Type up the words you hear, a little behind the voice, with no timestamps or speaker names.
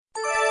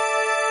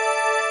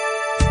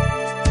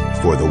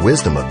For the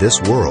wisdom of this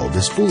world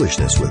is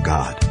foolishness with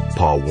God,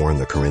 Paul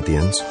warned the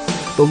Corinthians.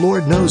 The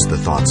Lord knows the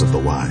thoughts of the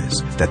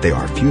wise, that they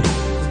are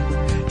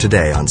futile.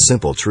 Today on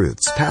Simple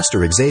Truths,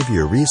 Pastor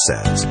Xavier Reese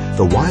says,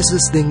 the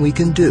wisest thing we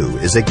can do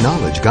is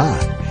acknowledge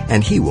God,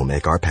 and He will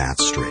make our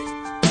paths straight.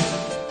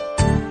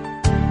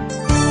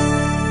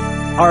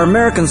 Our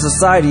American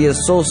society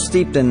is so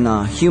steeped in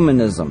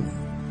humanism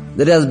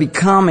that it has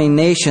become a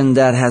nation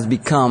that has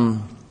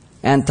become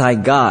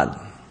anti-God.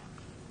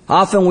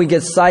 Often we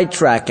get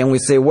sidetracked and we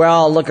say,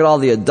 well, look at all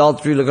the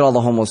adultery, look at all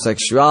the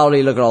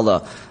homosexuality, look at all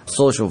the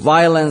social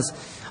violence.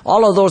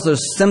 All of those are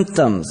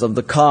symptoms of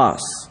the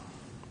cause.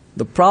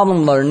 The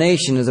problem with our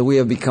nation is that we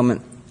have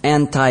become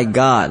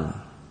anti-God.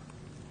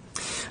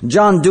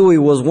 John Dewey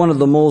was one of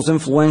the most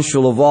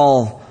influential of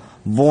all,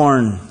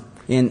 born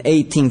in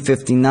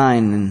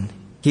 1859, and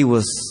he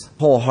was a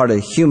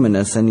wholehearted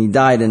humanist, and he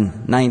died in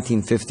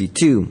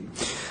 1952.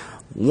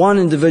 One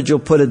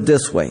individual put it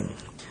this way: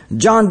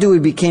 John Dewey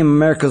became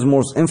America's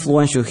most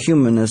influential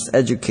humanist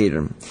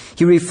educator.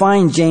 He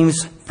refined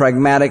James'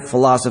 pragmatic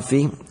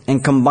philosophy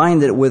and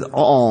combined it with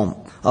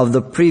all of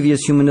the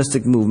previous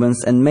humanistic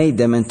movements and made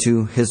them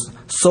into his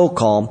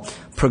so-called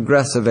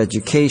progressive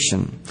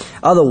education,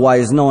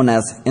 otherwise known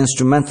as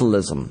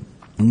instrumentalism.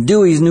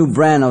 Dewey's new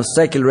brand of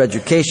secular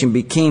education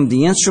became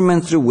the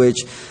instrument through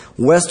which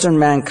Western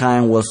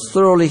mankind was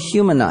thoroughly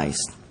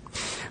humanized.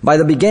 By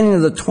the beginning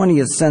of the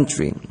 20th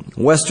century,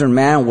 Western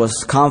man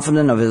was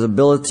confident of his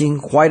ability,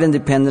 quite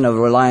independent of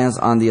reliance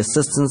on the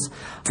assistance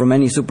from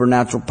any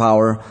supernatural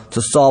power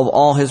to solve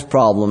all his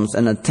problems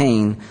and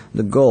attain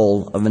the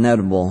goal of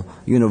inevitable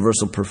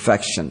universal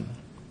perfection.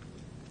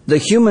 The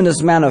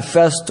Humanist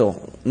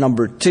Manifesto,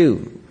 number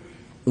 2,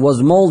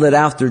 was molded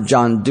after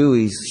John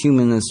Dewey's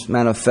Humanist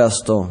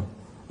Manifesto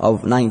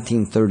of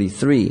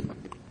 1933.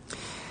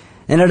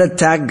 And it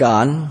attacked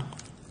God,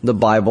 the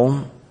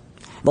Bible,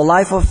 the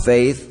life of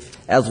faith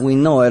as we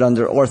know it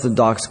under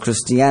Orthodox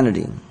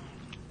Christianity.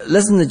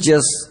 Listen to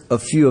just a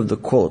few of the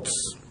quotes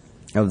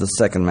of the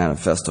second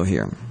manifesto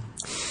here.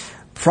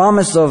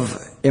 Promise of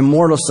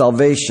immortal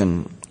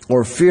salvation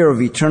or fear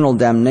of eternal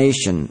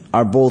damnation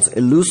are both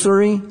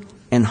illusory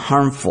and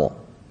harmful.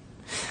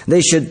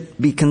 They should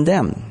be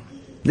condemned.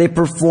 They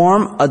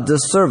perform a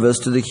disservice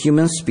to the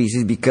human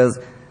species because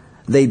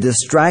they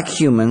distract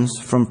humans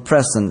from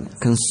present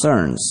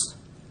concerns,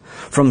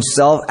 from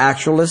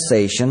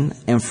self-actualization,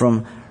 and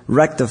from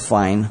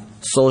rectifying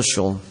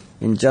social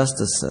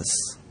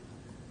injustices.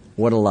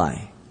 What a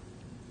lie.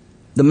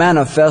 The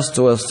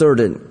manifesto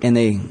asserted in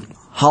a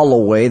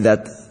hollow way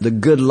that the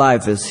good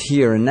life is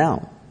here and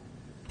now.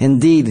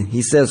 Indeed,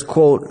 he says,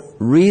 quote,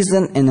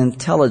 reason and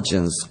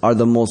intelligence are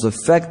the most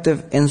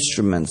effective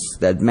instruments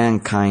that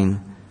mankind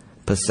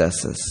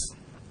possesses.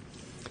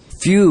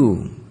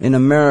 Few in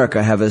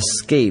America have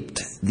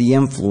escaped the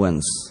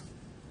influence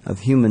of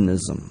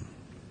humanism.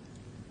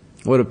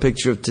 What a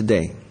picture of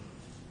today.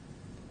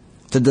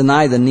 To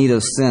deny the need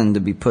of sin to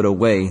be put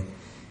away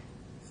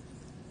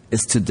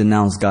is to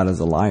denounce God as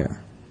a liar.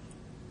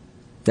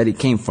 That He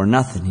came for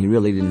nothing, He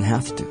really didn't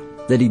have to.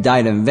 That He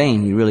died in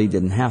vain, He really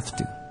didn't have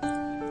to.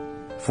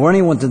 For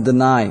anyone to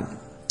deny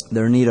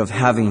their need of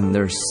having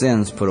their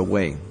sins put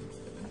away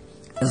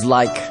is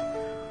like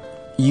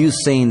you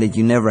saying that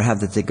you never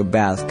have to take a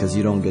bath because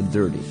you don't get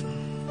dirty.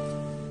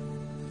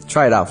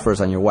 Try it out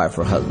first on your wife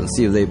or husband,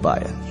 see if they buy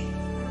it.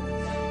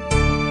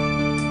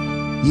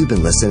 You've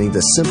been listening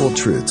to Simple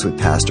Truths with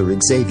Pastor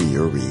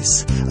Xavier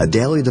Reese, a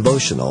daily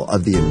devotional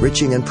of the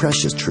enriching and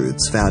precious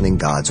truths found in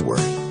God's Word.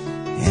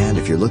 And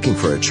if you're looking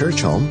for a church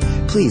home,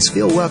 please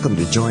feel welcome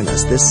to join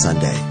us this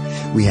Sunday.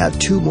 We have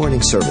 2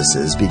 morning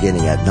services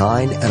beginning at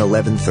 9 and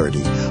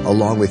 11:30,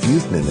 along with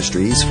youth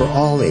ministries for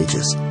all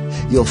ages.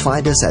 You'll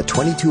find us at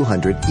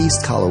 2200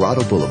 East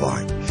Colorado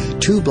Boulevard,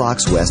 2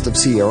 blocks west of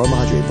Sierra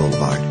Madre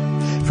Boulevard.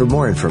 For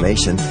more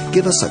information,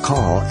 give us a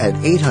call at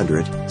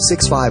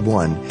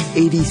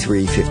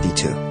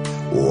 800-651-8352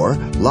 or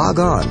log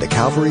on to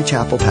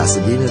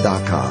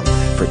CalvaryChapelPasadena.com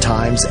for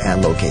times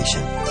and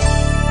location.